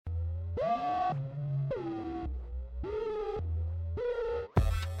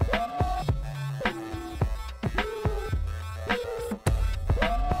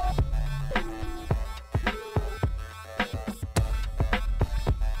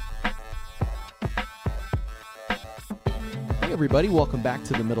everybody. Welcome back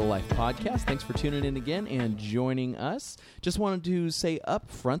to the Middle Life Podcast. Thanks for tuning in again and joining us. Just wanted to say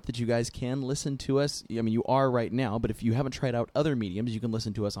up front that you guys can listen to us. I mean, you are right now, but if you haven't tried out other mediums, you can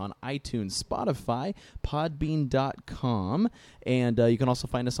listen to us on iTunes, Spotify, Podbean.com, and you can also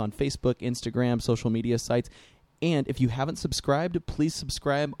find us on Facebook, Instagram, social media sites. And if you haven't subscribed, please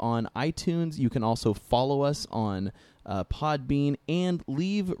subscribe on iTunes. You can also follow us on Podbean and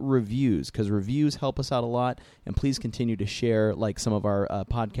leave reviews, because reviews help us out a lot. And please continue to share, like some of our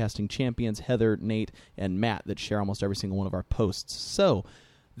podcasting champions, Heather, Nate, and Matt, that share almost every single one of our posts. So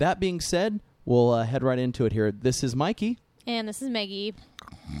that being said, we'll head right into it here. This is Mikey. And this is Maggie.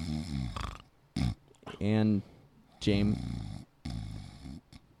 And Jamie.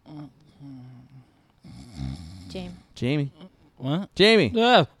 Jamie. What? Jamie.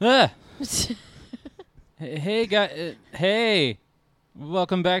 Hey, guys. Hey.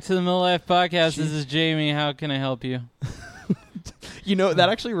 Welcome back to the Middle Life Podcast. This is Jamie. How can I help you? You know, that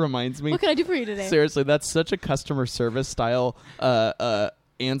actually reminds me. What can I do for you today? Seriously, that's such a customer service style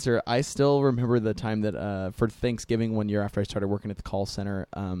answer. I still remember the time that for Thanksgiving 1 year after I started working at the call center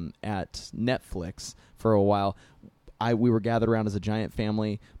at Netflix for a while, we were gathered around as a giant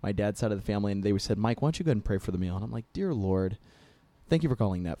family, my dad's side of the family, and they said, "Mike, why don't you go ahead and pray for the meal?" And I'm like, "Dear Lord, thank you for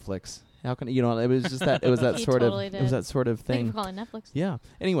calling Netflix." How can it was just that it was that sort totally of it was that sort of thing. Thank you for calling Netflix. Yeah.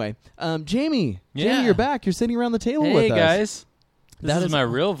 Anyway, Jamie, Yeah. you're back. You're sitting around the table with us. Hey, guys. This That is is my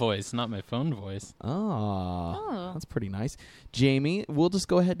real voice, not my phone voice. Oh, that's pretty nice. Jamie, we'll just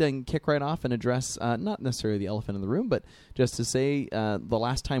go ahead and kick right off and address not necessarily the elephant in the room, but just to say the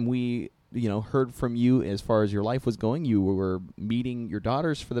last time we heard from you as far as your life was going, you were meeting your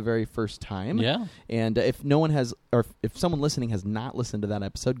daughters for the very first time. Yeah. And if no one has, or if someone listening has not listened to that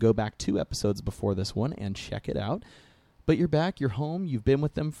episode, go back 2 episodes before this one and check it out. But you're back, you're home, you've been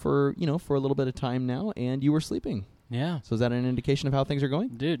with them for a little bit of time now, and you were sleeping. Yeah. So is that an indication of how things are going?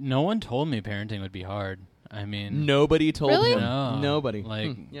 Dude, no one told me parenting would be hard. I mean... Nobody told Really? him. No. Nobody.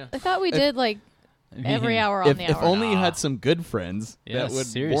 Yeah. I thought we did every hour on the hour. If only you had some good friends Yeah, that would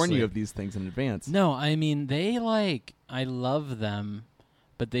seriously. warn you of these things in advance. No, I mean, they I love them,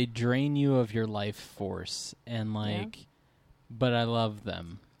 but they drain you of your life force. And but I love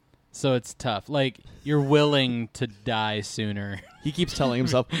them. So it's tough. You're willing to die sooner. He keeps telling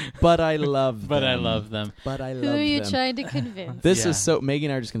himself, but I love them. But I love them. But I love Who them. are you trying to convince? This Yeah. is so... Maggie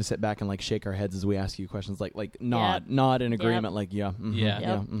and I are just going to sit back and shake our heads as we ask you questions, nod in agreement, Yep.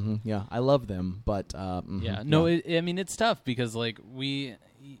 yeah, I love them, but... Yeah. No, it's tough because we've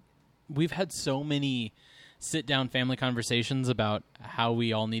had so many sit-down family conversations about how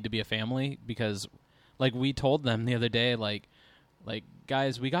we all need to be a family because we told them the other day,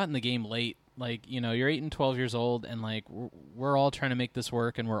 guys, we got in the game late. You're 8 and 12 years old, and we're all trying to make this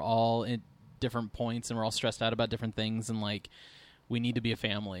work, and we're all at different points, and we're all stressed out about different things, and we need to be a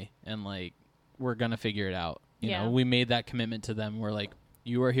family, and we're gonna figure it out. You know, we made that commitment to them. We're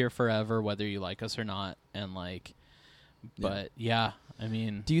you are here forever, whether you like us or not, and but yeah. I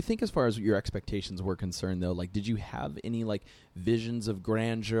mean, do you think, as far as your expectations were concerned, though, did you have any visions of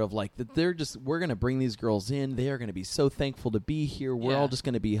grandeur of that we're going to bring these girls in, they are going to be so thankful to be here, we're all just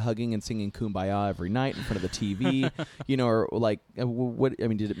going to be hugging and singing Kumbaya every night in front of the TV, or what? I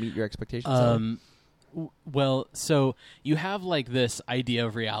mean, did it meet your expectations? Well, so you have this idea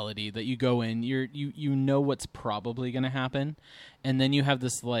of reality that you go in, you know what's probably going to happen, and then you have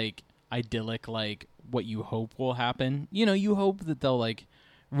this idyllic what you hope will happen. You hope that they'll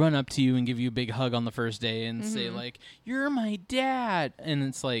run up to you and give you a big hug on the first day and say "You're my dad," and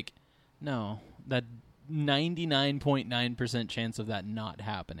it's no, that 99.9% chance of that not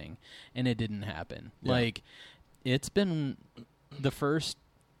happening, and it didn't happen. Yeah. It's been the first,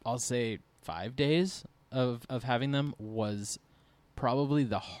 I'll say, 5 days of having them was probably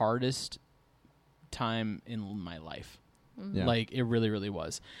the hardest time in my life. Yeah. It really, really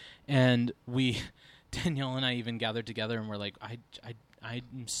was. And Danielle and I even gathered together and we're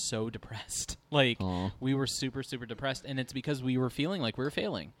I'm so depressed. Aww. We were super, super depressed. And it's because we were feeling like we were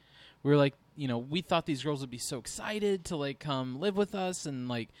failing. We were we thought these girls would be so excited to come live with us and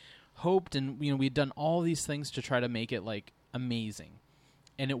hoped. And, we'd done all these things to try to make it amazing.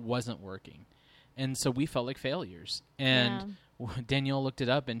 And it wasn't working. And so we felt like failures. And Danielle looked it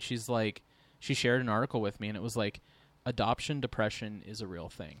up and she's she shared an article with me and it was adoption depression is a real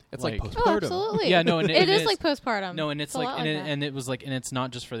thing. It's postpartum. Oh, absolutely. Yeah, no, and it is postpartum. No, and it's and it was and it's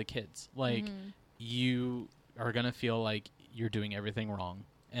not just for the kids. You are gonna feel like you're doing everything wrong,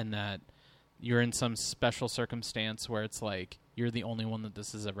 and that you're in some special circumstance where it's you're the only one that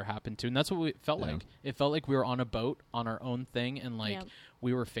this has ever happened to, and that's what it felt like. It felt like we were on a boat on our own thing, and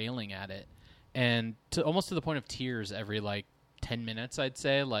we were failing at it, and almost to the point of tears every 10 minutes, I'd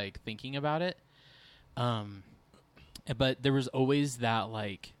say, like thinking about it. But there was always that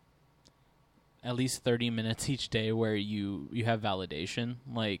like at least 30 minutes each day where you have validation.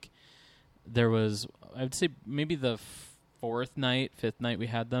 Like there was, I would say maybe the fifth night we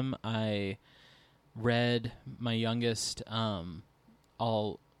had them, I read my youngest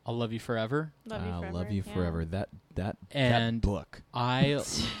I'll Love You Forever. Love You Forever. That book. I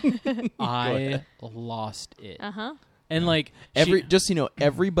lost it. And like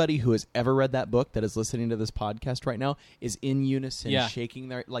everybody who has ever read that book that is listening to this podcast right now is in unison, shaking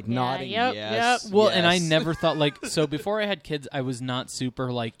their nodding. Yes. Well, yes. and I never thought like so before I had kids, I was not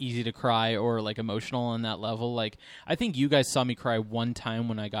super like easy to cry or like emotional on that level. Like I think you guys saw me cry one time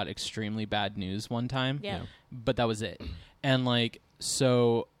when I got extremely bad news one time. Yeah. But that was it. And like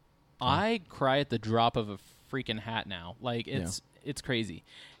so I cry at the drop of a freaking hat now. Like it's crazy.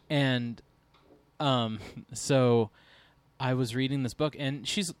 And so I was reading this book, and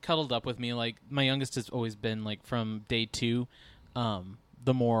she's cuddled up with me. Like my youngest has always been like from day 2,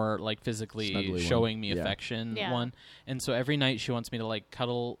 the more like physically Snuggly showing one. me affection one. And so every night she wants me to like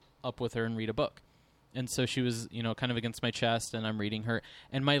cuddle up with her and read a book. And so she was, kind of against my chest, and I'm reading her,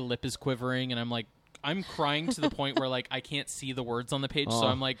 and my lip is quivering, and I'm crying to the point where like I can't see the words on the page, so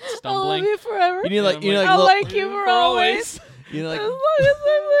I'm like stumbling. I love you forever. You need like I'll like you for always. You know, like As long as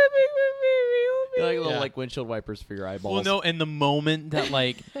I'm living with me, you know, like little like windshield wipers for your eyeballs. Well, no, and the moment that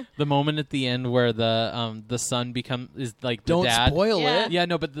like the moment at the end where the son is like the dad. Don't spoil it. Yeah,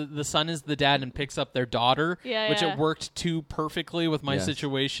 no, but the son is the dad and picks up their daughter, which it worked too perfectly with my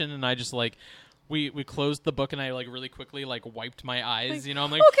situation, and I just like. We closed the book, and I like really quickly like wiped my eyes. I'm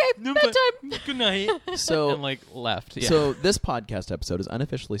like, okay, no, bedtime. Good night. So and like left. Yeah. So this podcast episode is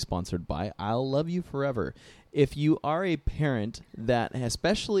unofficially sponsored by I'll Love You Forever. If you are a parent that,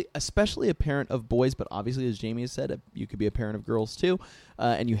 especially a parent of boys, but obviously as Jamie has said, you could be a parent of girls too,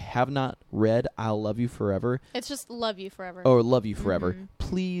 and you have not read I'll Love You Forever. It's just Love You Forever. Or Love You Forever.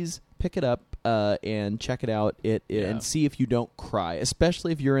 Please pick it up and check it out and see if you don't cry,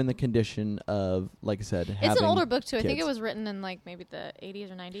 especially if you're in the condition of, like I said, having it's an older book too. kids. I think it was written in like maybe the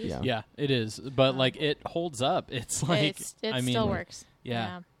 80s or 90s. Yeah, it is. But like it holds up. It's like it still works.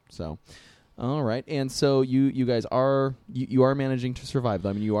 Yeah. So all right, and so you guys are you are managing to survive.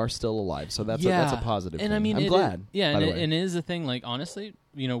 I mean, you are still alive, so that's a positive and thing. I mean, I'm glad. And it is a thing. Like honestly,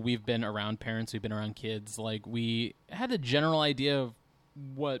 we've been around parents, we've been around kids. Like we had a general idea of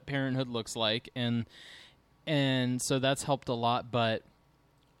what parenthood looks like, and so that's helped a lot. But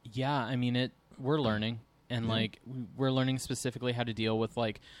yeah, I mean, we're learning, and like we're learning specifically how to deal with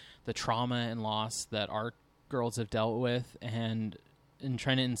like the trauma and loss that our girls have dealt with, and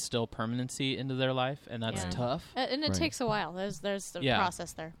trying to instill permanency into their life, and that's tough. And it takes a while. There's the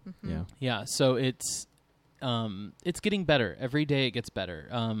process there. Yeah. So it's getting better every day. It gets better.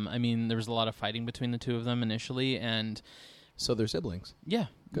 I mean, there was a lot of fighting between the two of them initially, and so they're siblings. Yeah,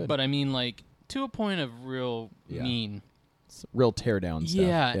 good. But I mean, like to a point of real mean, real tear down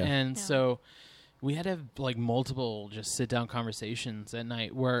stuff. And so we had to have like multiple just sit down conversations at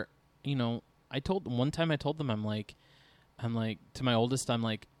night where I told them I'm like to my oldest, I'm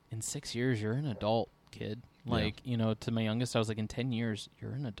like, in 6 years you're an adult, kid. Like to my youngest, I was like, in 10 years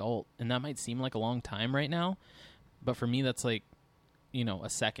you're an adult, and that might seem like a long time right now, but for me that's like a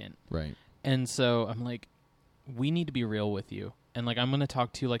second, right? And so I'm like, we need to be real with you, and like I'm going to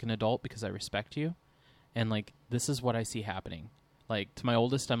talk to you like an adult because I respect you, and like this is what I see happening. Like to my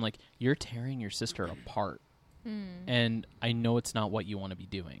oldest, I'm like, you're tearing your sister apart, and I know it's not what you want to be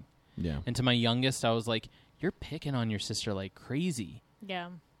doing. And to my youngest, I was like, you're picking on your sister like crazy. Yeah.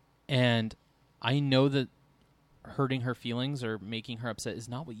 And I know that hurting her feelings or making her upset is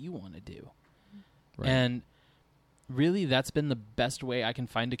not what you want to do. Right. And really that's been the best way I can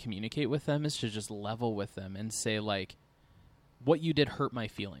find to communicate with them, is to just level with them and say like, what you did hurt my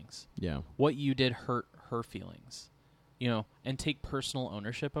feelings. Yeah. What you did hurt her feelings. And take personal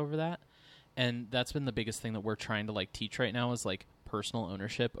ownership over that. And that's been the biggest thing that we're trying to like teach right now, is like personal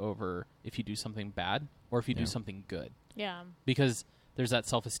ownership over if you do something bad or if you do something good. Yeah. Because there's that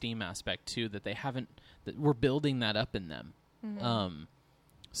self-esteem aspect too that we're building that up in them.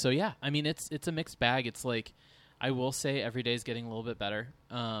 So yeah, I mean it's a mixed bag. It's like, I will say every day is getting a little bit better.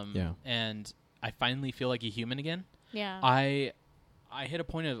 And I finally feel like a human again. Yeah. I hit a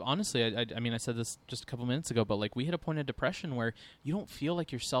point of, honestly, I mean, I said this just a couple minutes ago, but like we hit a point of depression where you don't feel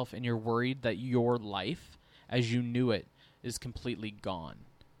like yourself, and you're worried that your life as you knew it is completely gone.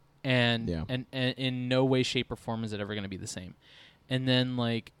 And in no way, shape, or form is it ever going to be the same. And then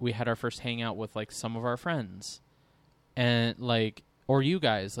like we had our first hangout with like some of our friends, and like, or you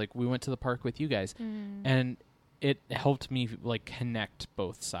guys, like we went to the park with you guys, and it helped me like connect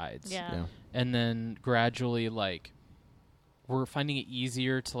both sides. Yeah. And then gradually, like, we're finding it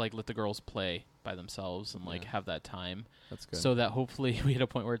easier to like let the girls play by themselves and like have that time. That's good. So that hopefully we hit a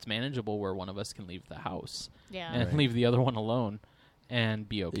point where it's manageable, where one of us can leave the house and Right. leave the other one alone and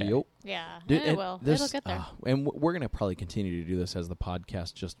be okay. Yep. Yeah. Dude, It will. It'll get there. And we're going to probably continue to do this as the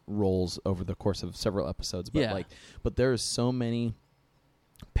podcast just rolls over the course of several episodes. But but there's so many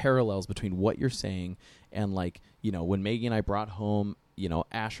parallels between what you're saying and, like, you know, when Maggie and I brought home, you know,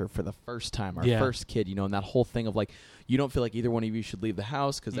 Asher for the first time, our first kid, you know, and that whole thing of, like, you don't feel like either one of you should leave the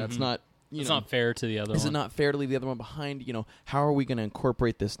house because that's not, it's not fair to the other one. Is it not fair to leave the other one behind? You know, how are we going to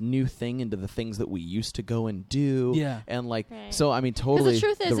incorporate this new thing into the things that we used to go and do? Yeah. And, like, Right. so, I mean, totally.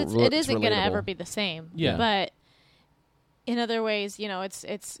 Because the truth is, it isn't going to relatable. ever be the same. Yeah. But in other ways, you know, it's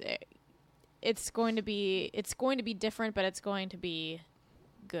going to be different, but it's going to be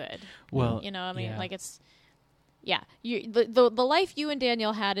good. Well, you know, I mean, like it's, the life you and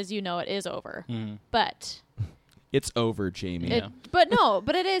Danielle had, as you know, it is over. But it's over, Jamie. But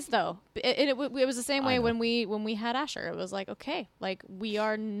it is though. It was the same way when we had Asher. It was like, okay, like we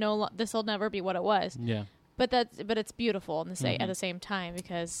are this will never be what it was. Yeah. But it's beautiful at the same time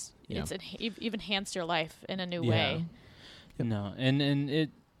because you've enhanced your life in a new way. Yep. No, and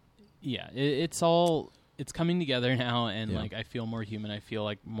it's coming together now, and like I feel more human. I feel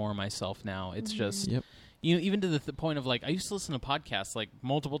like more myself now. It's just you know, even to the point of like I used to listen to podcasts like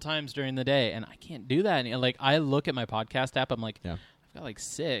multiple times during the day, and I can't do that. And, like I look at my podcast app, I'm like, I've got like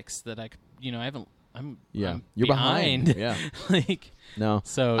 6 that I'm you're behind. Yeah. Like no.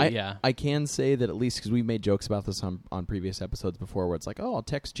 So I can say that at least because we've made jokes about this on previous episodes before, where it's like, oh, I'll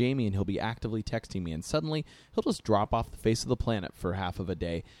text Jamie and he'll be actively texting me, and suddenly he'll just drop off the face of the planet for half of a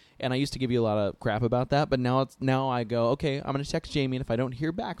day. And I used to give you a lot of crap about that, but now I go, okay, I'm going to text Jamie, and if I don't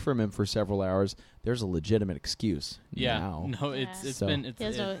hear back from him for several hours, there's a legitimate excuse. Yeah. Now. No, he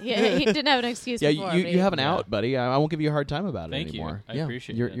didn't have an excuse. Yeah, before, you have an out, buddy. I won't give you a hard time about it Thank anymore. you. I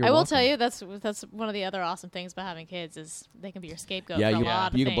appreciate it. You're I will welcome. tell you that's one of the other awesome things about having kids is they can be your scapegoat. Yeah, for a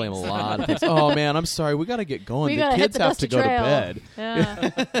lot of you things. can blame a lot of things. Oh man, I'm sorry. We got to get going. The kids have to go trail. to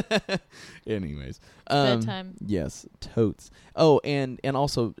bed. Yeah. Anyways, bedtime. Yes, totes. Oh, and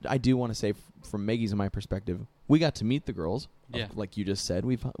also, I do want to say, from Maggie's and my perspective, we got to meet the girls. Like you just said,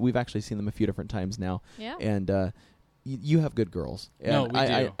 we've actually seen them a few different times now. Yeah. And you have good girls. And no, we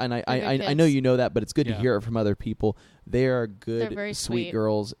do. I know you know that, but it's good to hear it from other people. They are They're good, very sweet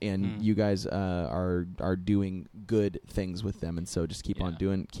girls, and you guys are doing good things with them. And so just keep on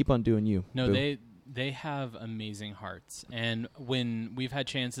doing you. No, Boo. They have amazing hearts, and when we've had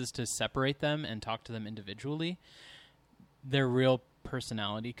chances to separate them and talk to them individually, their real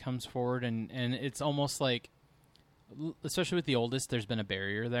personality comes forward, and it's almost like, especially with the oldest, there's been a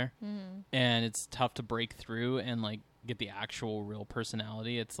barrier there, and it's tough to break through and like get the actual real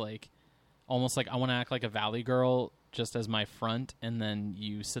personality. It's like almost like I want to act like a valley girl just as my front, and then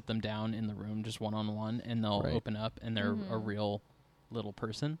you sit them down in the room just one-on-one, and they'll open up, and they're a real little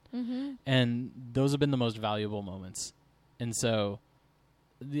person. And those have been the most valuable moments, and so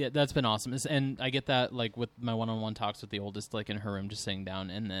that's been awesome. And I get that like with my one-on-one talks with the oldest, like in her room just sitting down,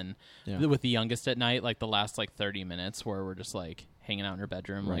 and then with the youngest at night, like the last like 30 minutes where we're just like hanging out in her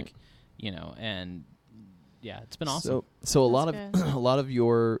bedroom, like, you know, and it's been awesome. So a lot of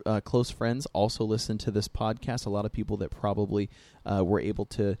your close friends also listen to this podcast. A lot of people that probably were able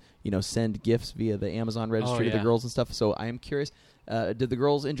to, you know, send gifts via the Amazon registry to the girls and stuff. So I am curious, did the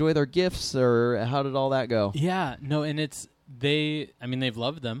girls enjoy their gifts, or how did all that go? Yeah, no, and they've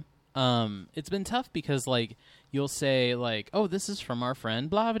loved them. It's been tough because like you'll say like, oh, this is from our friend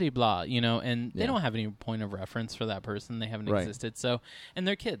blah blah blah, you know, and they don't have any point of reference for that person. They haven't existed. So, and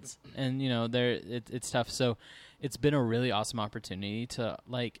they're kids, and you know, it's tough. So it's been a really awesome opportunity to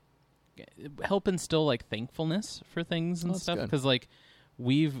like help instill like thankfulness for things and stuff, because like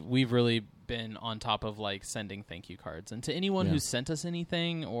we've really been on top of like sending thank you cards, and to anyone who's sent us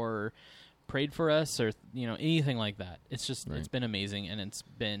anything or prayed for us or, you know, anything like that. It's just it's been amazing, and it's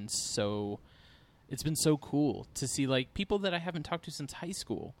been so cool to see like people that I haven't talked to since high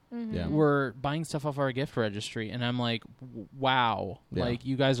school were buying stuff off our gift registry, and I'm like, wow, like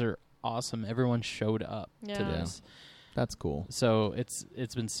you guys are awesome. Everyone showed up to this. That's cool. So it's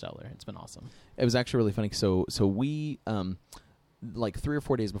been stellar. It's been awesome. It was actually really funny. So we like 3 or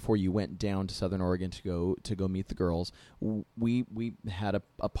 4 days before you went down to Southern Oregon to go meet the girls, we had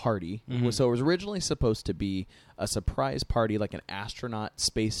a party. So it was originally supposed to be a surprise party, like an astronaut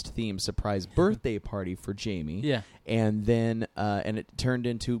space themed surprise birthday party for Jamie. Yeah. And then and it turned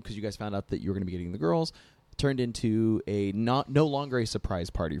into, because you guys found out that you were going to be getting the girls, turned into no longer a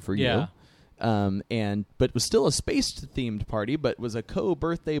surprise party for you. but it was still a space-themed party, but was a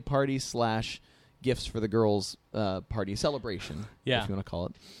co-birthday party / gifts for the girls party celebration, if you want to call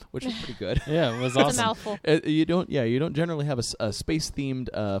it, which is pretty good. Yeah, it was It's awesome. a mouthful. You don't generally have a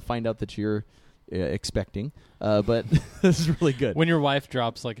space-themed find out that you're expecting, but this is really good. When your wife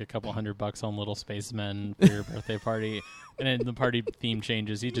drops like a couple $100 on little spacemen for your birthday party, and then the party theme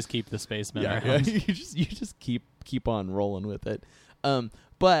changes, you just keep the spacemen around. you just keep on rolling with it.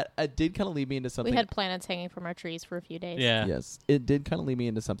 But it did kind of lead me into something. We had planets hanging from our trees for a few days. Yeah. Yes, it did kind of lead me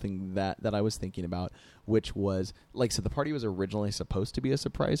into something that I was thinking about, which was, like, so the party was originally supposed to be a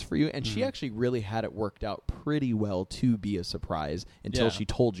surprise for you, and she actually really had it worked out pretty well to be a surprise until she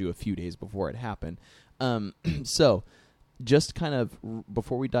told you a few days before it happened. So just kind of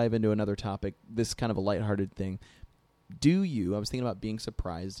before we dive into another topic, this kind of a lighthearted thing. I was thinking about being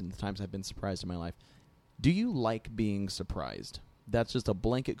surprised and the times I've been surprised in my life. Do you like being surprised? That's just a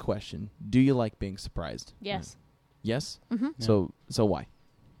blanket question. Do you like being surprised? Yes. Yes? Mm-hmm. So why?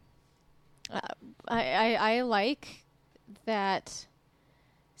 I like that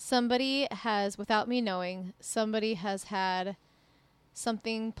somebody has, without me knowing, somebody has had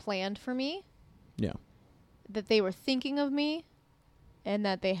something planned for me. Yeah. That they were thinking of me, and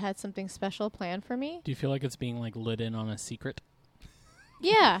that they had something special planned for me. Do you feel like it's being like lit in on a secret?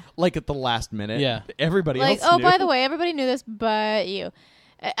 Yeah. Like at the last minute. Yeah. Everybody Like, else knew. by the way, everybody knew this but you.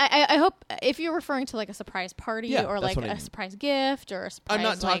 I hope if you're referring to like a surprise party or that's like what I a mean. surprise gift or a surprise. I'm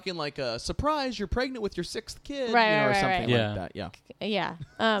not talking like a surprise, you're pregnant with your 6th kid, Right, or right, something right. like that. Yeah.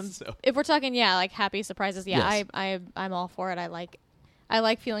 Yeah. So. If we're talking, like happy surprises, Yes. I'm all for it. I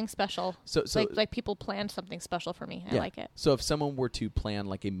like feeling special. So like people planned something special for me. I yeah. like it. So if someone were to plan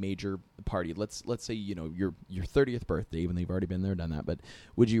like a major party, let's say your 30th birthday, even though you've already been there, done that, but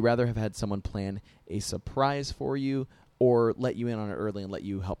would you rather have had someone plan a surprise for you, or let you in on it early and let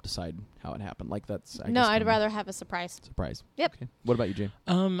you help decide how it happened? Like that's I'd rather have a surprise. Surprise. Yep. Okay. What about you, Jane?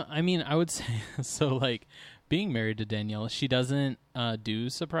 I mean, I would say so. Like being married to Danielle, she doesn't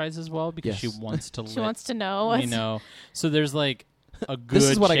do surprises well because she wants to. She wants to know. You know, so there's like a good This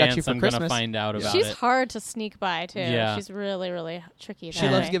is what I got chance you for I'm Christmas. gonna find out about She's it. hard to sneak by too. Yeah. She's really, really tricky. She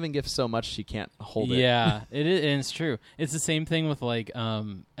that loves way. giving gifts so much she can't hold it. Yeah, it is, and it's true. It's the same thing with like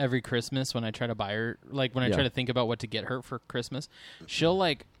every Christmas when I try to buy her, like when I try to think about what to get her for Christmas, she'll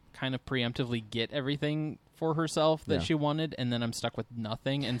like kind of preemptively get everything for herself that she wanted, and then I'm stuck with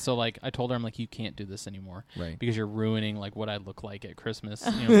nothing. And so like I told her, I'm like, you can't do this anymore, Right. because you're ruining like what I look like at Christmas,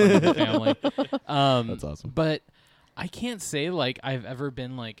 in front of the family. That's awesome. But I can't say like I've ever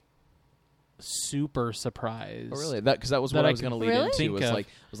been like super surprised. Oh, really? Because that was what That I I was going to could lead Really? into. think of.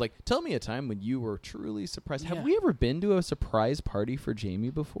 Was like, tell me a time when you were truly surprised. Yeah. Have we ever been to a surprise party for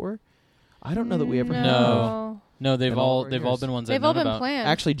Jamie before? I don't know that we ever have. No, they've In all all been years. ones They've I've all known been about. planned.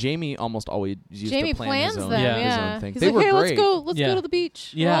 Actually, Jamie almost always used Jamie to plan plans his own, them. Yeah. his own thing. He's They like, were hey, great. let's Yeah. go to the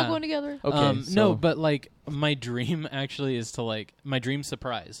beach. We're Yeah. all going together. Okay, so No, but like my dream actually is to like my dream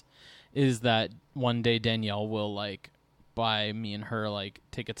surprise is that one day Danielle will like buy me and her like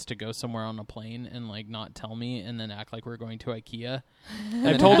tickets to go somewhere on a plane and like not tell me and then act like we're going to IKEA.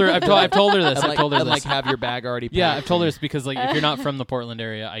 I've told her this. and I've told her and, this. like have your bag already packed. Yeah, I've told her this because like if you're not from the Portland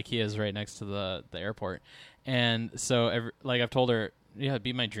area, IKEA is right next to the airport, and so I've told her, yeah, it'd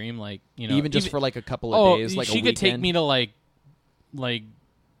be my dream, like even just for like a couple of days, like she a could take weekend. me to like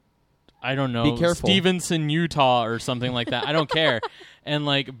I don't know, Be careful. Stevenson, Utah, or something like that. I don't care, and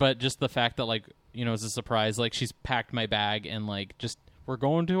like, but just the fact that like it's a surprise. Like she's packed my bag and like just we're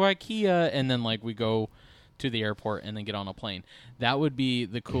going to IKEA, and then like we go to the airport and then get on a plane. That would be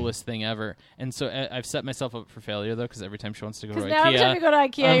the coolest thing ever. And so I've set myself up for failure though, because every time she wants to go to Because now every time IKEA, you go to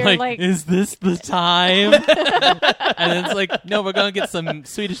IKEA, I'm you're like, is this the time? And then it's like, no, we're gonna get some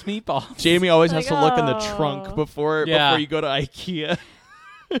Swedish meatballs. Jamie always has Like, to look in the oh. trunk before you go to IKEA.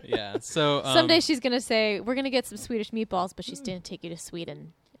 Yeah. So someday she's gonna say, we're gonna get some Swedish meatballs, but she's gonna take you to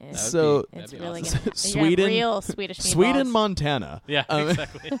Sweden. And So it's that'd be really awesome. gonna Sweden- real Swedish meatballs. Sweden, Montana. Yeah,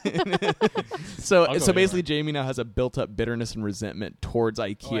 exactly. So I'll go basically, anywhere. Jamie now has a built-up bitterness and resentment towards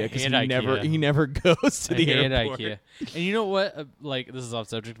IKEA I because hate he IKEA. never goes to I the hate airport. IKEA. And you know what? Like, this is off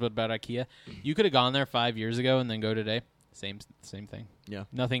subject, but about IKEA, you could have gone there 5 years ago and then go today. Same thing. Yeah.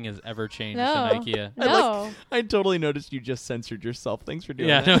 Nothing has ever changed No. in IKEA. No. I totally noticed you just censored yourself. Thanks for doing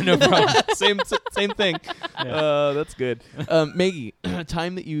Yeah, that. no problem. same thing. Yeah. That's good. Maggie, a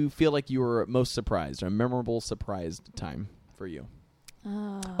time that you feel like you were most surprised, or a memorable surprised time for you.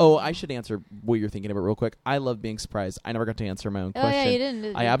 Oh, I should answer what you're thinking about real quick. I love being surprised. I never got to answer my own Oh, question. yeah, you didn't.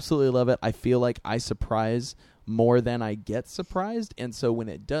 Did I you? absolutely love it. I feel like I surprise more than I get surprised, and so when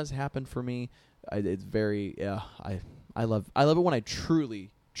it does happen for me, it's very. I love it when I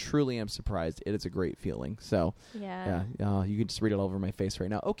truly truly am surprised, it is a great feeling. So, Yeah. you can just read it all over my face right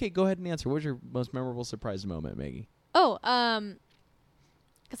now. Okay, go ahead and answer. What was your most memorable surprise moment, Maggie? Oh,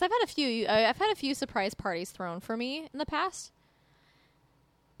 because I've had a few surprise parties thrown for me in the past.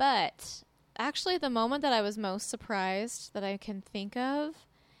 But actually, the moment that I was most surprised that I can think of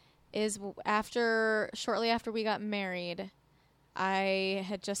is shortly after we got married. I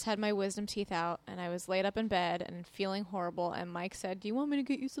had just had my wisdom teeth out, and I was laid up in bed and feeling horrible. And Mike said, "Do you want me to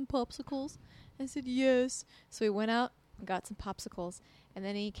get you some popsicles?" I said, "Yes." So we went out and got some popsicles, and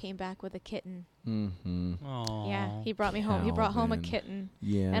then he came back with a kitten. Mm-hmm. Aww. Yeah, he brought me home. He brought home a Calvin. kitten.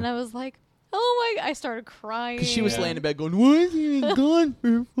 Yeah. And I was like, oh my, I started crying. Because she was Yeah. laying in bed going, why is he even gone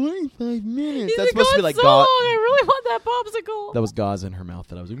for 45 minutes? He's That's been supposed to be gone like so gauze. long. I really want that popsicle. That was gauze in her mouth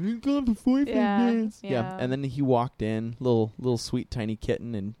that I was like, he's gone for 45 Yeah, minutes. yeah. And then he walked in, little sweet tiny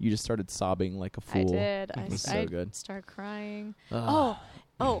kitten, and you just started sobbing like a fool. I did. It was so I good. started crying. Ugh.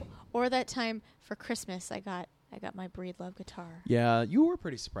 Oh, or that time for Christmas, I got my Breed Love guitar. Yeah, you were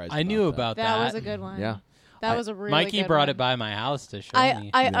pretty surprised. I knew that. about That that. was a good one. Yeah. That was a really Mikey good brought one. it by my house to show me.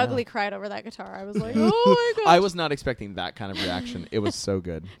 I Yeah. ugly cried over that guitar. I was like, oh my god. I was not expecting that kind of reaction. It was so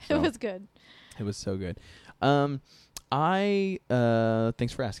good. It So, was good. It was so good. Thanks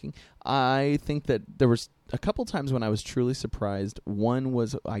for asking. I think that there was a couple times when I was truly surprised. One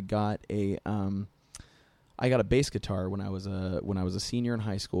was I got a bass guitar when I was a senior in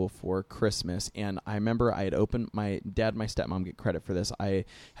high school for Christmas, and I remember I had opened, my dad and my stepmom get credit for this. I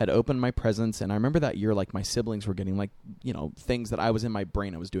had opened my presents, and I remember that year, like, my siblings were getting, like, things that I was in my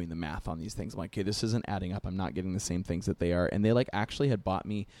brain. I was doing the math on these things. I'm like, okay, this isn't adding up. I'm not getting the same things that they are. And they, like, actually had bought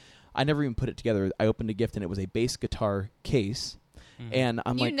me, I never even put it together. I opened a gift, and it was a bass guitar case. Mhm. And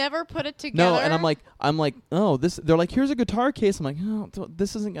I'm You like, never put it together. no, and I'm like, oh, this. They're like, here's a guitar case. I'm like, oh,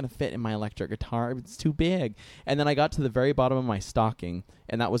 this isn't gonna fit in my electric guitar. It's too big. And then I got to the very bottom of my stocking,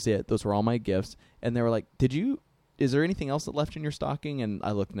 and that was it. Those were all my gifts. And they were like, is there anything else that left in your stocking? And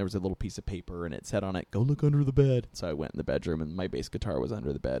I looked, and there was a little piece of paper, and it said on it, go look under the bed. So I went in the bedroom, and my bass guitar was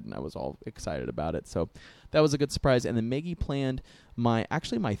under the bed, and I was all excited about it. So that was a good surprise. And then Maggie planned I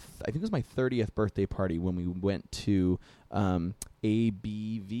think it was my 30th birthday party when we went to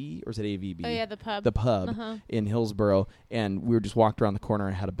ABV, or is it AVB? Oh yeah, the pub. The pub Uh-huh. in Hillsboro, and we were just walked around the corner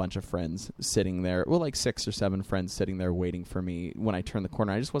and had a bunch of friends sitting there. Well, like 6 or 7 friends sitting there waiting for me when I turned the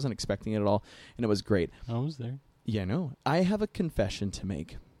corner. I just wasn't expecting it at all, and it was great. I was there. Yeah, no. I have a confession to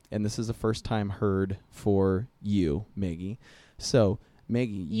make, and this is the first time heard for you, Maggie. So,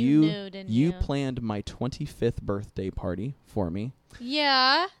 Maggie, You knew, didn't you? planned my 25th birthday party for me,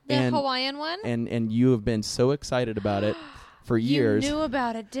 Yeah, the And- Hawaiian one. and you have been so excited about it for years. You knew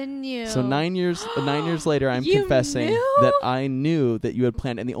about it, didn't you? So 9 years later, I'm You confessing knew? that I knew that you had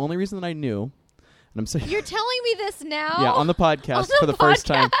planned, and the only reason that I knew, and I'm saying, You're telling me this now? yeah, on the podcast On for the first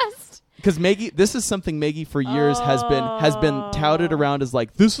time, podcast? because Maggie, this is something Maggie for years has been touted around as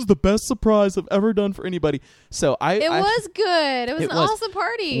like, this is the best surprise I've ever done for anybody. So It was good. It was It an was. awesome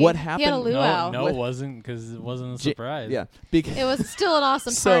party. What He had a happened- luau. No, What- it wasn't, because it wasn't a J- surprise. yeah, because It was still an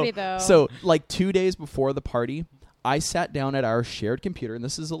awesome so, party, though. So, like 2 days before the party, I sat down at our shared computer, and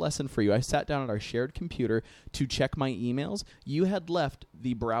this is a lesson for you. I sat down at our shared computer to check my emails. You had left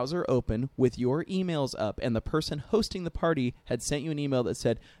the browser open with your emails up, and the person hosting the party had sent you an email that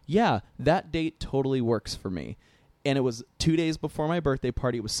said, yeah, that date totally works for me. And it was 2 days before my birthday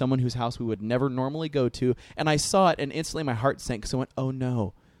party. It was someone whose house we would never normally go to, and I saw it, and instantly my heart sank because I went, oh,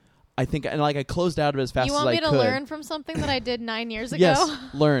 no. I think, and like I closed out of it as fast you as want I me could. to learn from something that I did 9 years ago? Yes,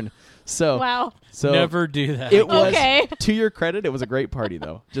 learn. So, Wow. so Never do that. it was, Okay. to your credit, it was a great party,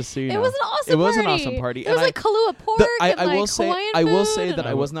 though. Just so you know. It was an awesome It was party. an awesome party. It was and like Kahlua pork I and like will say, Hawaiian I will food say that and-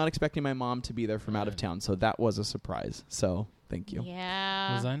 I was not expecting my mom to be there from out of town, so that was a surprise. So thank you.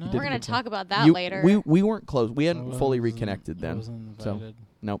 Yeah. Was I not? We're going good to job. talk about that You- later. We weren't close. We I hadn't fully wasn't- reconnected I then. wasn't So- invited.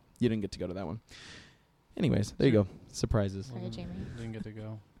 Nope, you didn't get to go to that one. Anyways, there you go. Surprises. Sorry, Jamie. Didn't get to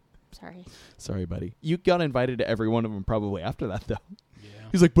go. Sorry. Sorry, buddy. You got invited to every one of them probably after that, though. Yeah.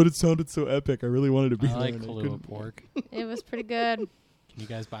 He's like, but it sounded so epic. I really wanted to be I like there. and I Kahlua couldn't." pork. It was pretty good. Can you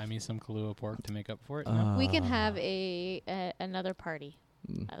guys buy me some Kahlua pork to make up for it? No? We can have another party.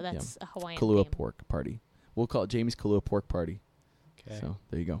 Yeah. That's a Hawaiian Kahlua theme. pork party. We'll call it Jamie's Kahlua pork party. Okay. So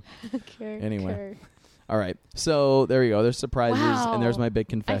there you go. Okay, Anyway. okay. All right. So there you go. There's surprises, and there's Wow. my big I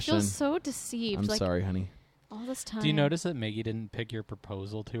confession. feel so deceived. I'm like, sorry, honey. all this time. Do you notice that Maggie didn't pick your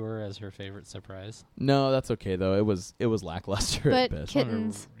proposal to her as her favorite surprise? No, that's okay though. It was lackluster at But best.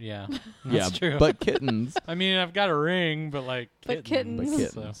 kittens. Yeah. yeah, That's true. but kittens. I mean, I've got a ring, but like But kittens. But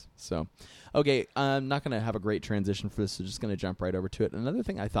kittens. kittens. So, okay, I'm not going to have a great transition for this, so just going to jump right over to it. Another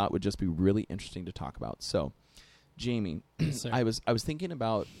thing I thought would just be really interesting to talk about. So, Jamie, Sir. I was thinking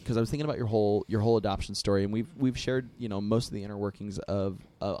about your whole adoption story, and we've shared most of the inner workings of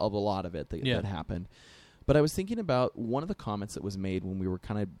a lot of it that happened. But I was thinking about one of the comments that was made when we were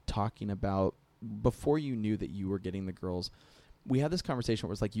kind of talking about before you knew that you were getting the girls. We had this conversation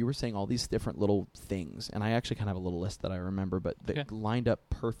where it was like you were saying all these different little things, and I actually kind of have a little list that I remember, but that lined up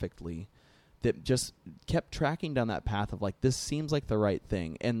perfectly, that just kept tracking down that path of like, this seems like the right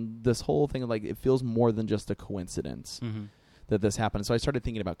thing. And this whole thing of like, it feels more than just a coincidence that this happened. So I started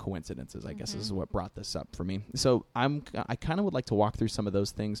thinking about coincidences, I guess, is what brought this up for me. So I kind of would like to walk through some of those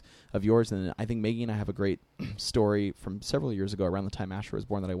things of yours. And I think Maggie and I have a great story from several years ago around the time Asher was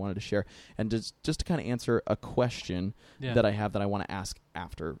born that I wanted to share. And just to kind of answer a question that I have that I want to ask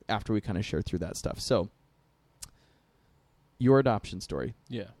after we kind of share through that stuff. So your adoption story.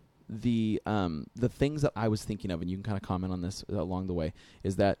 Yeah. The things that I was thinking of, and you can kind of comment on this along the way,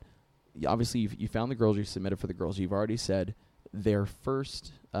 is that obviously you found the girls, you submitted for the girls. You've already said their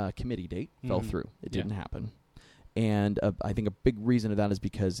first committee date fell through. It didn't happen. And I think a big reason of that is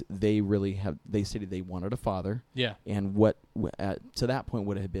because they stated they wanted a father. Yeah. And what to that point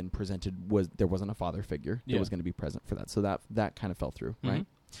would have been presented was there wasn't a father figure that was going to be present for that. So that kind of fell through, right?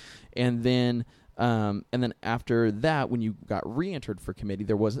 And then after that, when you got re-entered for committee,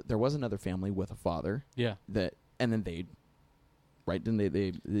 there was another family with a father. Yeah. And then they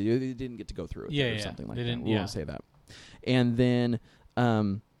didn't get to go through it or something like that. We won't say that. And then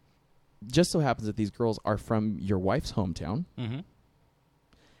just so happens that these girls are from your wife's hometown.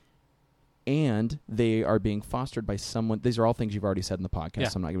 And they are being fostered by someone. These are all things you've already said in the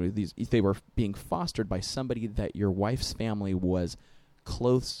podcast. So I'm not going to do these. They were being fostered by somebody that your wife's family was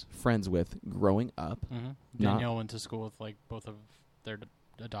close friends with growing up. Danielle went to school with like both of their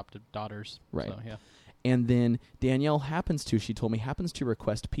adopted daughters. Right. So, yeah. And then Danielle she told me, happens to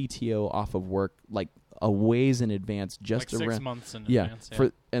request PTO off of work like a ways in advance, just like around 6 months in advance. Yeah.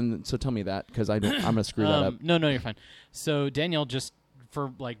 And so tell me that, because I'm going to screw that up. No, you're fine. So Danielle, just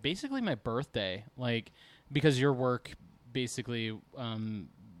for like basically my birthday, like because your work basically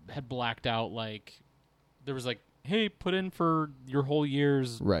had blacked out, like there was like, hey, put in for your whole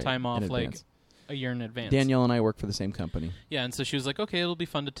year's time off like a year in advance. Danielle and I work for the same company. Yeah, and so she was like, okay, it'll be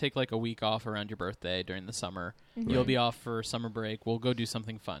fun to take like a week off around your birthday during the summer. You'll be off for summer break. We'll go do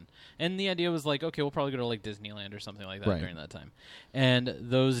something fun. And the idea was like, okay, we'll probably go to like Disneyland or something like that during that time. And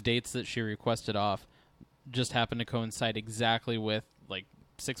those dates that she requested off just happened to coincide exactly with like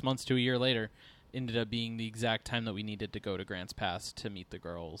 6 months to a year later. Ended up being the exact time that we needed to go to Grants Pass to meet the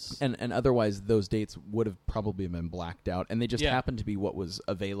girls. And otherwise, those dates would have probably been blacked out, and they just happened to be what was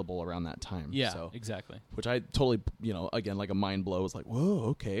available around that time. Yeah, so, exactly. Which I totally, again, like a mind blow. Was like,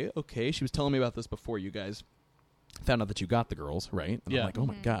 whoa, okay. She was telling me about this before you guys found out that you got the girls, right? And I'm like, oh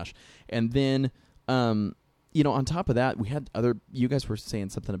my gosh. And then, on top of that, we had you guys were saying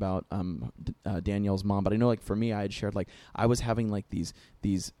something about Danielle's mom, but I know like for me, I had shared like I was having like these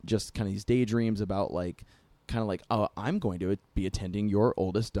just kind of these daydreams about like kind of like, oh, I'm going to be attending your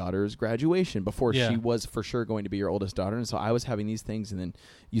oldest daughter's graduation before she was for sure going to be your oldest daughter. And so I was having these things, and then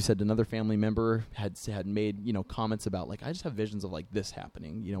you said another family member had made comments about like, I just have visions of like this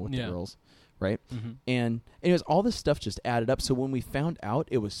happening, with the girls. Right. And anyways, all this stuff just added up. So when we found out,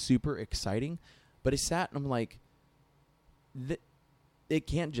 it was super exciting. But I sat and I'm like, it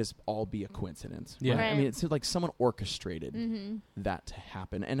can't just all be a coincidence. Yeah. Right? I mean, it's like someone orchestrated that to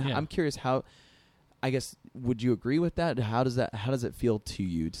happen. And I'm curious how, I guess, would you agree with that? How does it feel to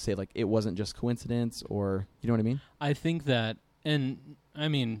you to say like it wasn't just coincidence, or you know what I mean? I think that, and I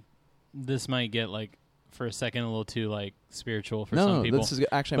mean, this might get like for a second a little too like spiritual for some people. No, this is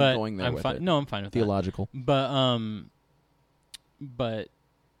actually I'm going there with it. No, I'm fine with theological. But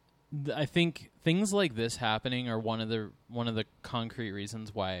I think things like this happening are one of the concrete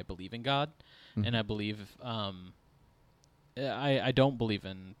reasons why I believe in God, and I believe I don't believe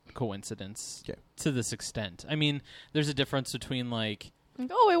in coincidence to this extent. I mean, there's a difference between like,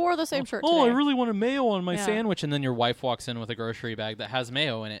 oh, we wore the same shirt today. Oh, I really wanted mayo on my sandwich, and then your wife walks in with a grocery bag that has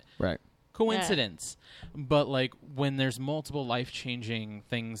mayo in it. Right. Coincidence. But like when there's multiple life-changing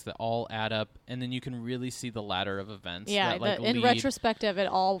things that all add up, and then you can really see the ladder of events. Yeah, that, like, in retrospective, it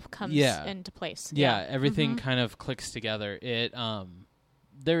all comes into place. Yeah, everything kind of clicks together. It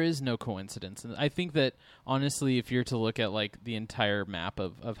there is no coincidence. And I think that honestly, if you're to look at like the entire map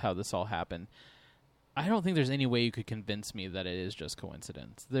of how this all happened, I don't think there's any way you could convince me that it is just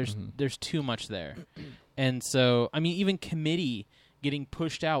coincidence. There's too much there. And so, I mean, even committee getting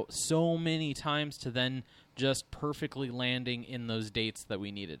pushed out so many times to then just perfectly landing in those dates that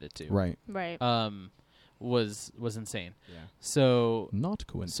we needed it to. Right. Right. was insane. Yeah. So Not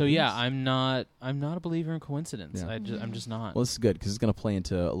coincidence. So yeah, I'm not a believer in coincidence. Yeah. I'm just not. Well, this is good because it's going to play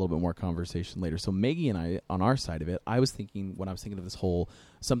into a little bit more conversation later. So Maggie and I, on our side of it, I was thinking when I was thinking of this whole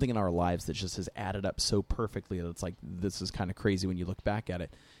something in our lives that just has added up so perfectly that it's like this is kind of crazy when you look back at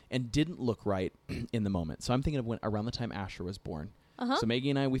it, and didn't look right in the moment. So I'm thinking of when around the time Asher was born. So Maggie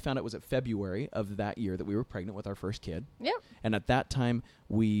and I, we found out it was at February of that year that we were pregnant with our first kid. Yep. And at that time,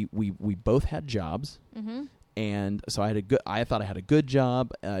 we both had jobs. Mm-hmm. And so I thought I had a good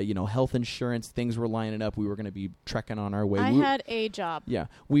job, health insurance, things were lining up. We were going to be trekking on our way. I had a job. Yeah.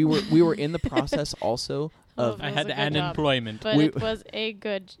 We were in the process also of I had unemployment. But it was a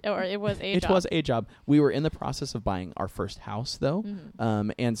job. We were in the process of buying our first house though.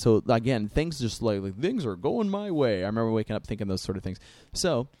 Mm-hmm. And so again, things just like things are going my way. I remember waking up thinking those sort of things.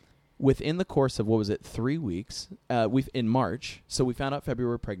 So within the course of 3 weeks, in March, so we found out February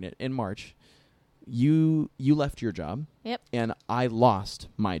we were pregnant. In March, you left your job. Yep. And I lost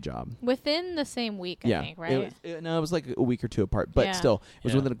my job. Within the same week, I think, right? It was like a week or two apart. But still, it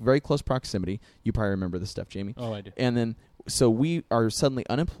was within a very close proximity. You probably remember this stuff, Jamie. Oh, I do. And then, so we are suddenly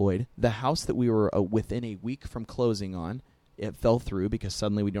unemployed. The house that we were within a week from closing on, it fell through because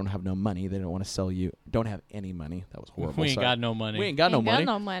suddenly we don't have no money. They don't want to sell you. Don't have any money. That was horrible. We ain't got no money. We ain't got no money.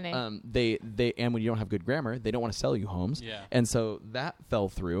 No money. They and when you don't have good grammar, they don't want to sell you homes. Yeah. And so that fell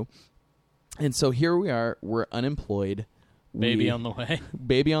through. And so here we are. We're unemployed. Baby on the way.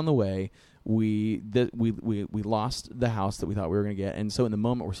 Baby on the way. We lost the house that we thought we were going to get. And so in the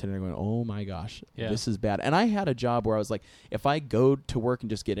moment, we're sitting there going, oh, my gosh, this is bad. And I had a job where I was like, if I go to work and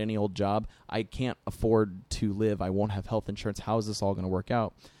just get any old job, I can't afford to live. I won't have health insurance. How is this all going to work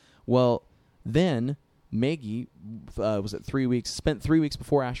out? Well, then Maggie was at 3 weeks, spent 3 weeks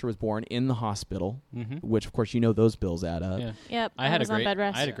before Asher was born in the hospital, which, of course, those bills add up. Yeah. Yep. I had on bed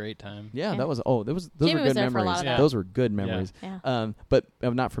rest. I had a great time. Yeah, Yeah. those Jamie were was good there for a lot memories. of that. Those were good memories. Yeah. But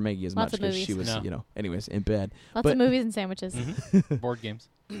not for Maggie as Lots much of because she was, No. anyways, in bed. Lots of movies and sandwiches. Board games.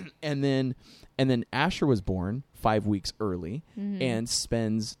 And then Asher was born 5 weeks early and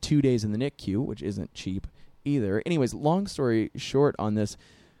spends 2 days in the NICU, which isn't cheap either. Anyways, long story short on this,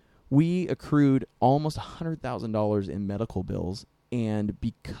 we accrued almost $100,000 in medical bills, and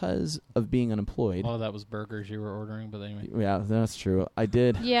because of being unemployed, That was burgers you were ordering, but anyway. Yeah, that's true. I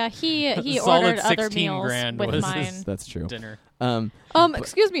did. Yeah, he Solid ordered other 16 meals grand with was mine. That's true. Dinner.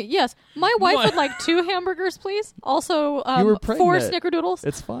 Excuse me. Yes, my wife would like 2 hamburgers, please. Also, You were 4 pregnant. snickerdoodles.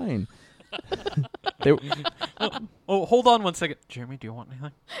 It's fine. Oh, hold on one second. Jeremy, do you want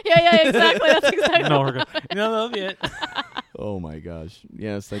anything? Yeah, exactly. That's exactly. No, we're good. No, that's it. Oh my gosh.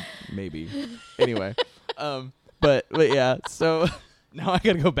 Yes, maybe. Anyway, but yeah. So now I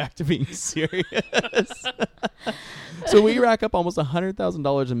got to go back to being serious. So we rack up almost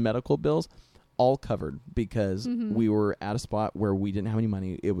 $100,000 in medical bills, all covered because we were at a spot where we didn't have any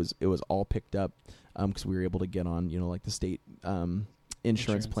money. It was all picked up because we were able to get on like the state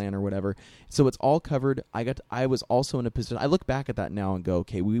insurance plan or whatever. So it's all covered. I was also in a position. I look back at that now and go,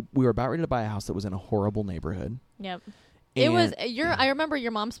 okay, we were about ready to buy a house that was in a horrible neighborhood. Yep. And It was I remember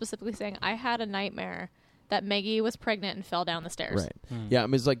your mom specifically saying, I had a nightmare that Maggie was pregnant and fell down the stairs. Right. Yeah, I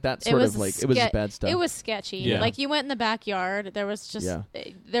mean, it's like that sort of like, it was just bad stuff. It was sketchy. Yeah. Like you went in the backyard, there was just,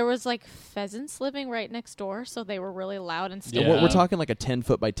 there was like pheasants living right next door, so they were really loud and still. We're talking like a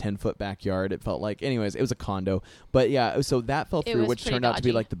 10-foot by 10-foot backyard. It felt like, anyways, it was a condo. But yeah, so that fell through, which turned out to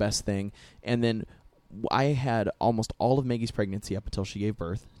be like the best thing. And then I had almost all of Maggie's pregnancy up until she gave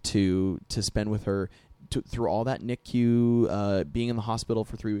birth to spend with her through all that NICU, being in the hospital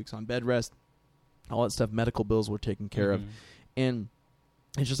for 3 weeks on bed rest. All that stuff, medical bills were taken care of. And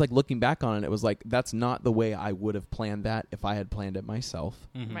it's just like looking back on it, it was like, that's not the way I would have planned that if I had planned it myself.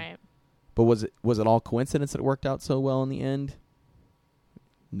 Right. But was it all coincidence that it worked out so well in the end?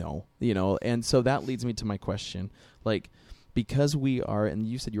 No. And so that leads me to my question. Like, because we are, and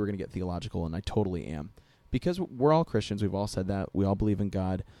you said you were going to get theological, and I totally am. Because we're all Christians, we've all said that, we all believe in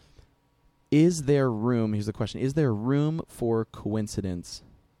God. Is there room, here's the question, is there room for coincidence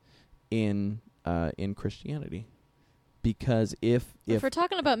in Christianity? Because if we're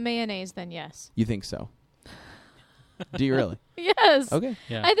talking about mayonnaise, then yes. You think so? Do you really? Yes. Okay.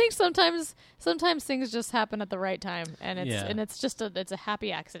 Yeah. I think sometimes things just happen at the right time, and it's just it's a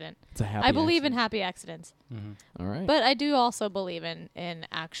happy accident. It's a happy I believe accident. in happy accidents. All right. But I do also believe in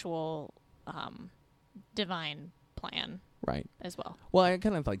actual divine plan right. as well. Well, I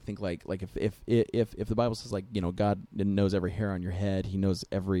kind of think if the Bible says God knows every hair on your head, He knows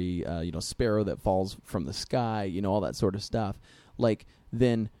every sparrow that falls from the sky, all that sort of stuff. Like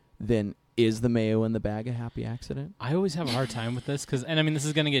then Is the mayo in the bag a happy accident? I always have a hard time with this because, and I mean, this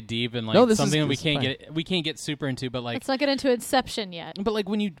is going to get deep and like No, this something is- that this we can't get super into, but like, Let's not get into Inception yet. but like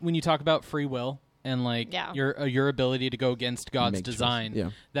when you talk about free will and like Yeah. your ability to go against God's Make choices. design, Yeah.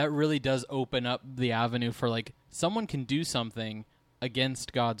 that really does open up the avenue for like someone can do something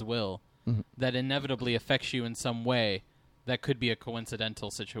against God's will Mhm. that inevitably affects you in some way. That could be a coincidental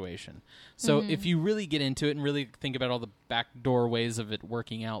situation. So if you really get into it and really think about all the backdoor ways of it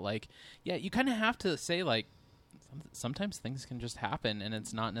working out, like, yeah, you kind of have to say, like, sometimes things can just happen and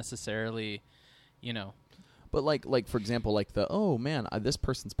it's not necessarily, you know. But like for example, like oh man, this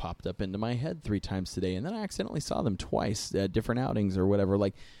person's popped up into my head 3 times today, and then I accidentally saw them twice at different outings or whatever.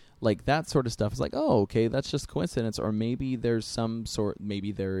 Like that sort of stuff is like, oh, okay, that's just coincidence, or maybe there's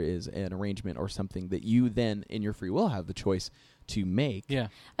maybe there is an arrangement or something that you then in your free will have the choice to make. Yeah.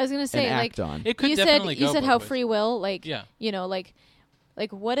 I was gonna say, and like, act on. It could you definitely said go how both ways. free will, like, Yeah. you know, like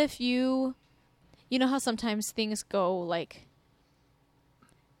what if you know how sometimes things go like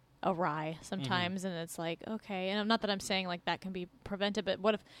awry sometimes, and it's like, okay, and not that I'm saying like that can be prevented, but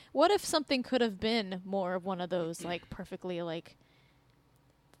what if something could have been more of one of those like perfectly like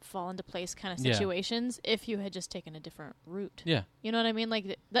fall into place kind of Yeah. situations if you had just taken a different route. Yeah. You know what I mean?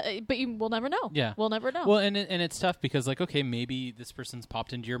 Like, but we'll never know. Yeah. We'll never know. Well, and it's tough because, like, okay, maybe this person's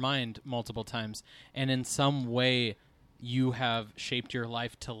popped into your mind multiple times, and in some way you have shaped your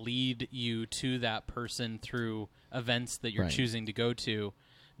life to lead you to that person through events that you're Right. choosing to go to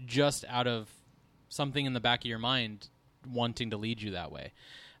just out of something in the back of your mind wanting to lead you that way.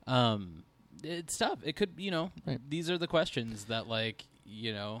 It's tough. It could, Right. these are the questions that, like,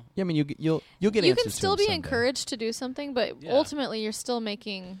 Yeah, I mean, you'll get you answers can to still them be someday. encouraged to do something, but Yeah. ultimately you're still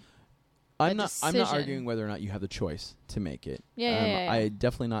making I'm a not decision. arguing whether or not you have the choice to make it. Yeah. I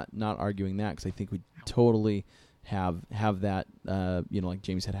definitely not arguing that, because I think we totally have that. Like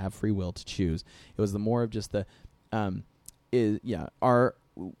Jamie said, have free will to choose. It was the more of just the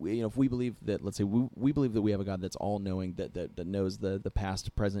if we believe that, let's say we believe that we have a God that's all knowing, that knows the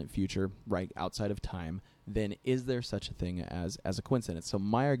past, present, future, right outside of time, then is there such a thing as a coincidence? So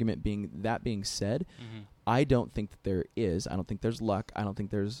my argument being said, I don't think that there is. I don't think there's luck. I don't think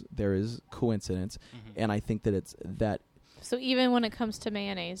there is coincidence, and I think that it's that. So even when it comes to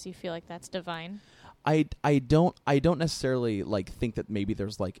mayonnaise, you feel like that's divine? I don't necessarily like think that maybe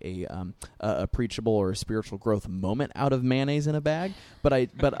there's like a preachable or a spiritual growth moment out of mayonnaise in a bag, but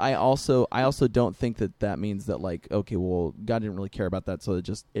I also don't think that means that, like, okay, well, God didn't really care about that, so it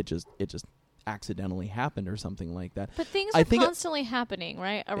just accidentally happened or something like that. But things I are think constantly happening,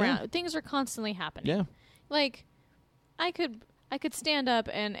 right? Around Yeah. things are constantly happening. Yeah. Like, I could stand up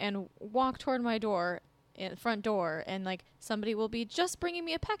and walk toward my front door, and like somebody will be just bringing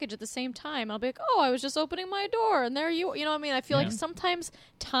me a package at the same time. I'll be like, oh, I was just opening my door, and there you know what I mean? I feel like sometimes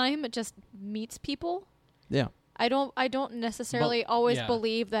time just meets people. Yeah. I don't necessarily always yeah.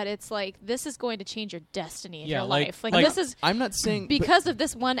 believe that it's like this is going to change your destiny in your like- life. Like, like- this is I'm not saying because of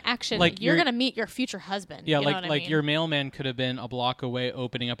this one action, Like you're you're- going to meet your future husband. Yeah, you know what I like mean? your mailman could have been a block away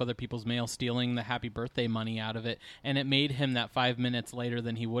opening up other people's mail, stealing the happy birthday money out of it, and it made him that 5 minutes later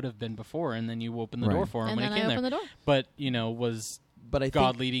than he would have been before, and then you open the door Right. for him And when then he came I there. open the door. But, was but I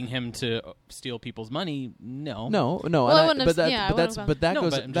God think leading him to steal people's money? No. No, Well, I wouldn't have- yeah, I wouldn't have but that No,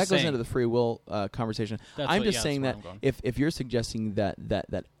 goes but I'm that just goes saying. into the free will conversation. That's I'm what- just yeah, saying that's that where I'm going. if you're suggesting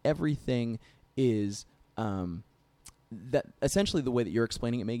that everything is that essentially the way that you're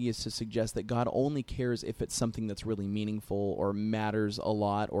explaining it, Maggie, is to suggest that God only cares if it's something that's really meaningful or matters a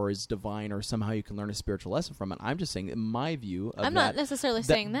lot or is divine or somehow you can learn a spiritual lesson from it. I'm just saying, in my view of I'm not necessarily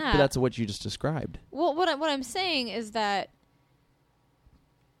saying that. But that's what you just described. Well, what I'm saying is that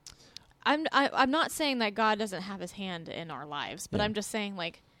I'm not saying that God doesn't have His hand in our lives, but Yeah. I'm just saying,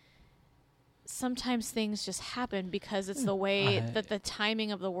 like, sometimes things just happen because it's the way that the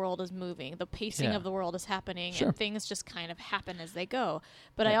timing of the world is moving, the pacing Yeah. of the world is happening, Sure. and things just kind of happen as they go.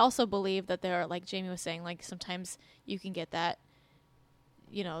 But I Yeah. also believe that there are, like Jamie was saying, like sometimes you can get that,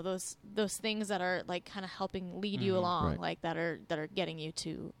 those things that are like kind of helping lead you along, Right. like that are getting you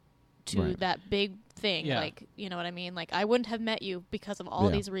to Right. that big thing. Yeah. Like, you know what I mean? Like, I wouldn't have met you because of all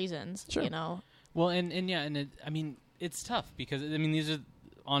Yeah. these reasons, Sure. Well, and it's tough because, these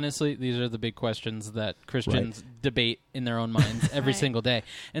are the big questions that Christians debate in their own minds every Right. single day.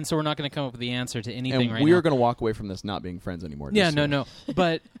 And so we're not going to come up with the answer to anything And right we now. are going to walk away from this not being friends anymore. Yeah, just so- no.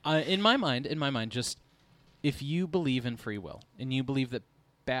 But in my mind, just if you believe in free will and you believe that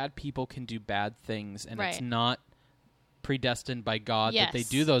bad people can do bad things and it's Right. not predestined by God that they Yes.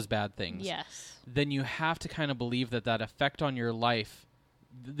 do those bad things, Yes. then you have to kind of believe that effect on your life,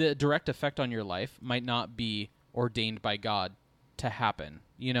 the direct effect on your life, might not be ordained by God to happen.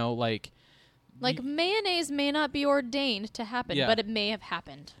 You know, like mayonnaise may not be ordained to happen, but it may have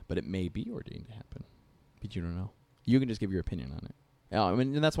happened. But it may be ordained to happen. But you don't know. You can just give your opinion on it. I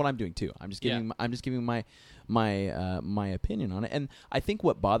mean, and that's what I'm doing too. I'm just giving. I'm just giving my opinion on it. And I think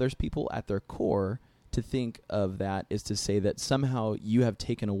what bothers people at their core to think of that is to say that somehow you have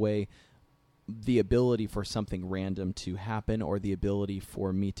taken away the ability for something random to happen or the ability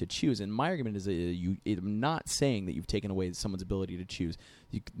for me to choose. And my argument is that I'm not saying that you've taken away someone's ability to choose.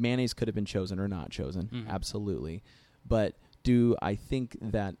 Mayonnaise could have been chosen or not chosen, absolutely. But do I think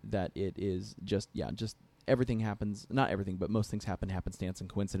that it is just everything happens, not everything, but most things happen happenstance and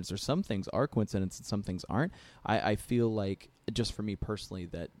coincidence, or some things are coincidence and some things aren't. I feel like, just for me personally,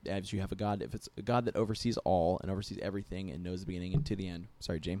 that as you have a God, if it's a God that oversees all and oversees everything and knows the beginning and to the end,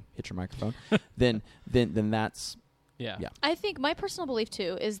 sorry, James, hit your microphone, then that's, yeah. I think my personal belief,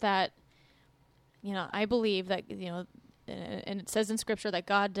 too, is that, I believe that, and it says in Scripture that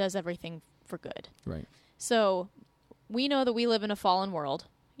God does everything for good. Right. So we know that we live in a fallen world.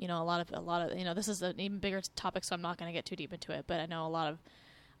 A lot of, this is an even bigger topic, so I'm not going to get too deep into it. But I know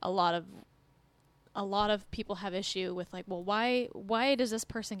a lot of people have issue with like, well, why does this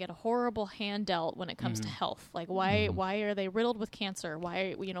person get a horrible hand dealt when it comes to health? Like, why are they riddled with cancer?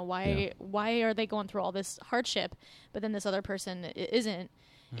 Why are they going through all this hardship, but then this other person isn't,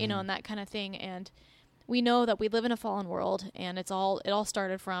 and that kind of thing. And we know that we live in a fallen world, and it all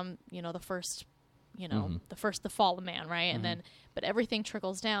started from the first. The fall of man, right? And then, but everything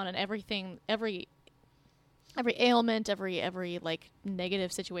trickles down, and every ailment, every like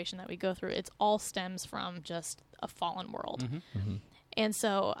negative situation that we go through, it all stems from just a fallen world. And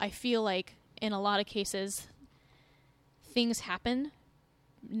so I feel like in a lot of cases, things happen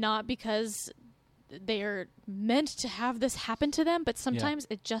not because they're meant to have this happen to them, but sometimes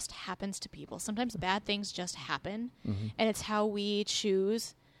it just happens to people. Sometimes bad things just happen, and it's how we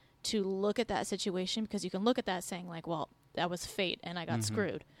choose to look at that situation, because you can look at that saying like, well, that was fate and I got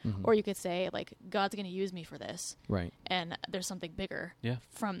screwed. Or you could say like, God's going to use me for this. Right. And there's something bigger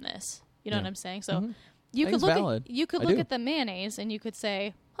from this. You know what I'm saying? So you could look at the mayonnaise and you could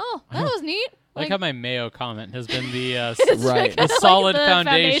say, oh, that was neat. I like how my mayo comment has been the solid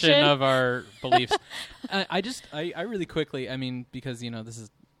foundation of our beliefs. I really quickly, I mean, because,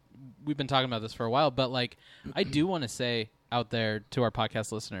 we've been talking about this for a while, but like, I do want to say out there to our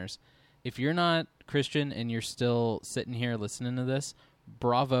podcast listeners, if you're not Christian and you're still sitting here listening to this,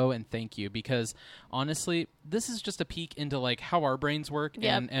 bravo and thank you, because honestly, this is just a peek into like how our brains work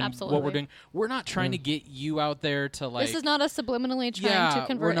and what we're doing. We're not trying to get you out there to like. This is not us subliminally trying to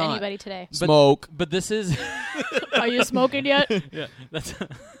convert anybody today. But this is. Are you smoking yet? Yeah, that's.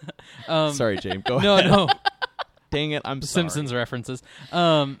 Sorry, James. Go ahead. No. Dang it! I'm sorry. Simpsons references.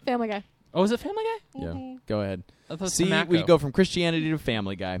 Family Guy. Oh, is it Family Guy? Yeah. Go ahead. See, we go from Christianity to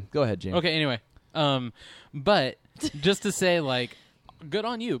Family Guy. Go ahead, James. Okay. Anyway, but just to say, like, good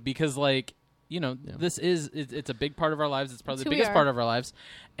on you, because like, this is it's a big part of our lives. It's probably the biggest part of our lives,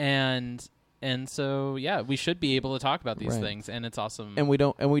 and so we should be able to talk about these things, and it's awesome. And we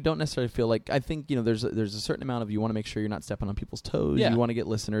don't necessarily feel like, I think there's a certain amount of, you want to make sure you're not stepping on people's toes. You want to get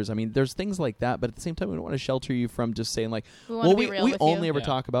listeners. I mean, there's things like that, but at the same time, we don't want to shelter you from just saying like, we only ever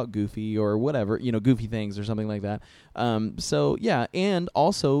talk about goofy or whatever, goofy things or something like that. And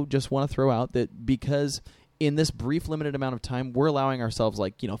also just want to throw out that because in this brief, limited amount of time, we're allowing ourselves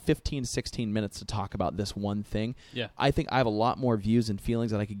 15, 16 minutes to talk about this one thing. Yeah. I think I have a lot more views and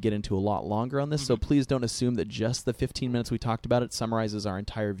feelings that I could get into a lot longer on this, so please don't assume that just the 15 minutes we talked about it summarizes our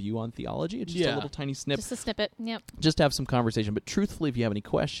entire view on theology. It's just a little tiny snip. Just a snippet, yep. Just to have some conversation. But truthfully, if you have any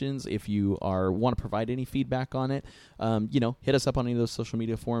questions, if you want to provide any feedback on it, hit us up on any of those social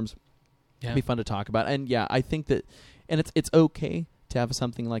media forums. Yeah. It'd be fun to talk about. And I think that, and it's okay to have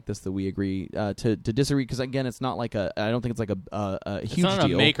something like this that we agree to disagree, because again, it's not like I don't think it's like a huge deal. It's not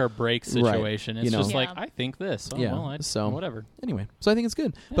a make or break situation. It's just like, I think this. So whatever. Anyway, so I think it's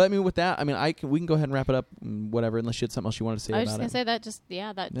good. Yeah. But I mean, with that, I mean, we can go ahead and wrap it up. Whatever, unless you had something else you wanted to say about it. I was just gonna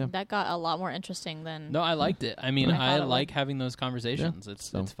say that got a lot more interesting than. No, I liked it. I mean, I like having those conversations. Yeah.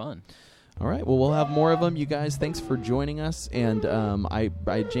 It's fun. All right. Well, we'll have more of them. You guys, thanks for joining us. And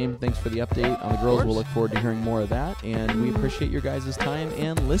James, thanks for the update on the girls. We'll look forward to hearing more of that. And we appreciate your guys' time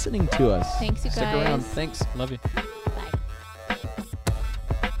and listening to us. Thanks, you guys. Stick around. Thanks. Love you.